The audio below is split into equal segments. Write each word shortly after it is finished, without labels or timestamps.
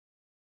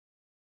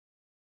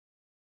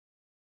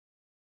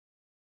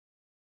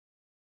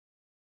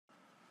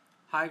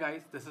Hi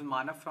guys, this is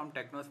Manav from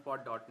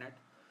Technospot.Net.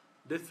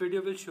 This video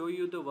will show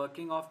you the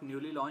working of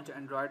newly launched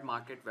Android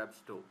Market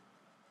Webstore.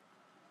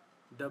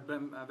 The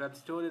web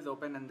store is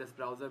open in this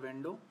browser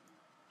window,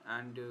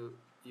 and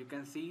you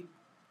can see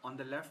on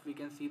the left we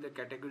can see the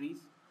categories.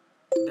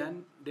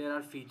 Then there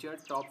are featured,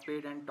 top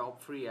paid and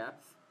top free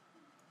apps.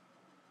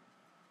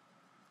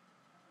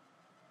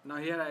 Now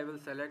here I will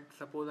select,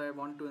 suppose I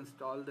want to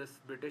install this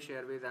British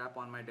Airways app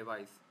on my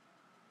device.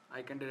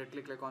 I can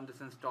directly click on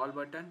this install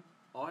button,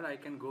 or I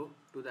can go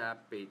to the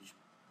app page.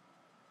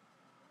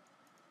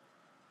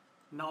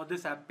 Now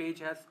this app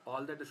page has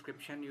all the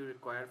description you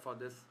require for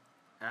this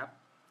app.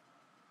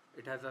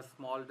 It has a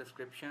small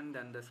description,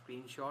 then the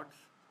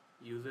screenshots,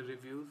 user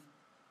reviews.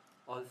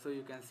 Also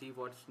you can see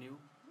what's new,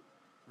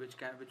 which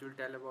will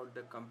tell about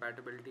the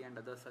compatibility and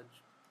other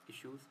such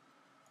issues.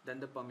 Then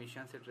the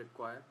permissions it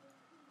requires.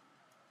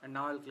 And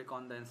now I'll click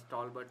on the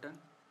install button.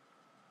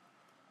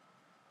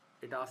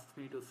 It asks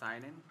me to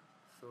sign in,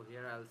 so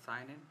here I'll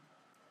sign in.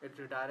 It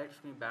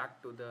redirects me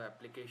back to the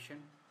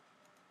application.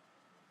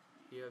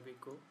 Here we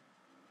go.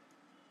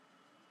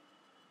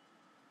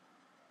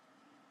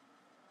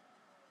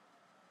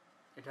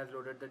 It has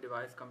loaded the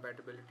device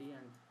compatibility,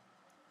 and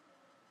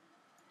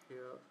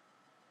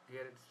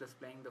here it's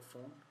displaying the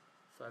phone,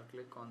 so I'll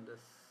click on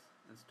this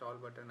install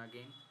button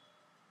again.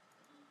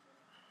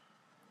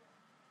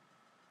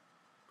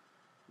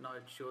 Now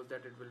it shows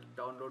that it will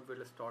download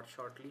will start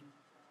shortly,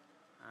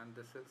 and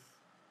this is,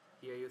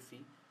 here you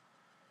see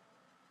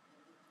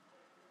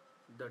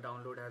the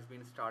download has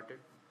been started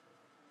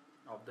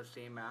of the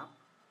same app.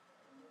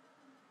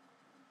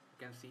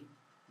 You can see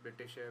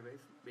British Airways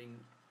being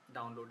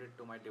downloaded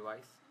to my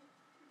device.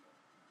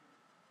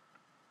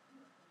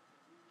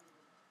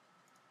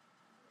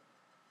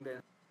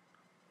 Then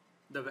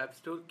the web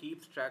store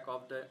keeps track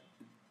of the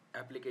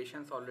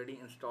applications already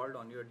installed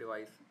on your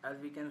device. As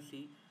we can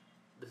see,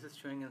 this is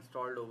showing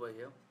installed over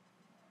here.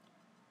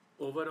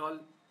 Overall,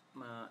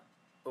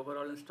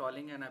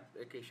 installing an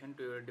application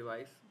to your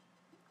device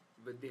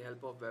with the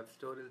help of web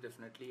store is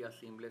definitely a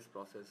seamless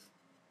process.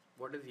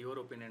 What is your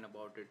opinion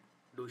about it?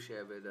 Do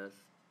share with us.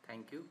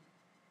 Thank you.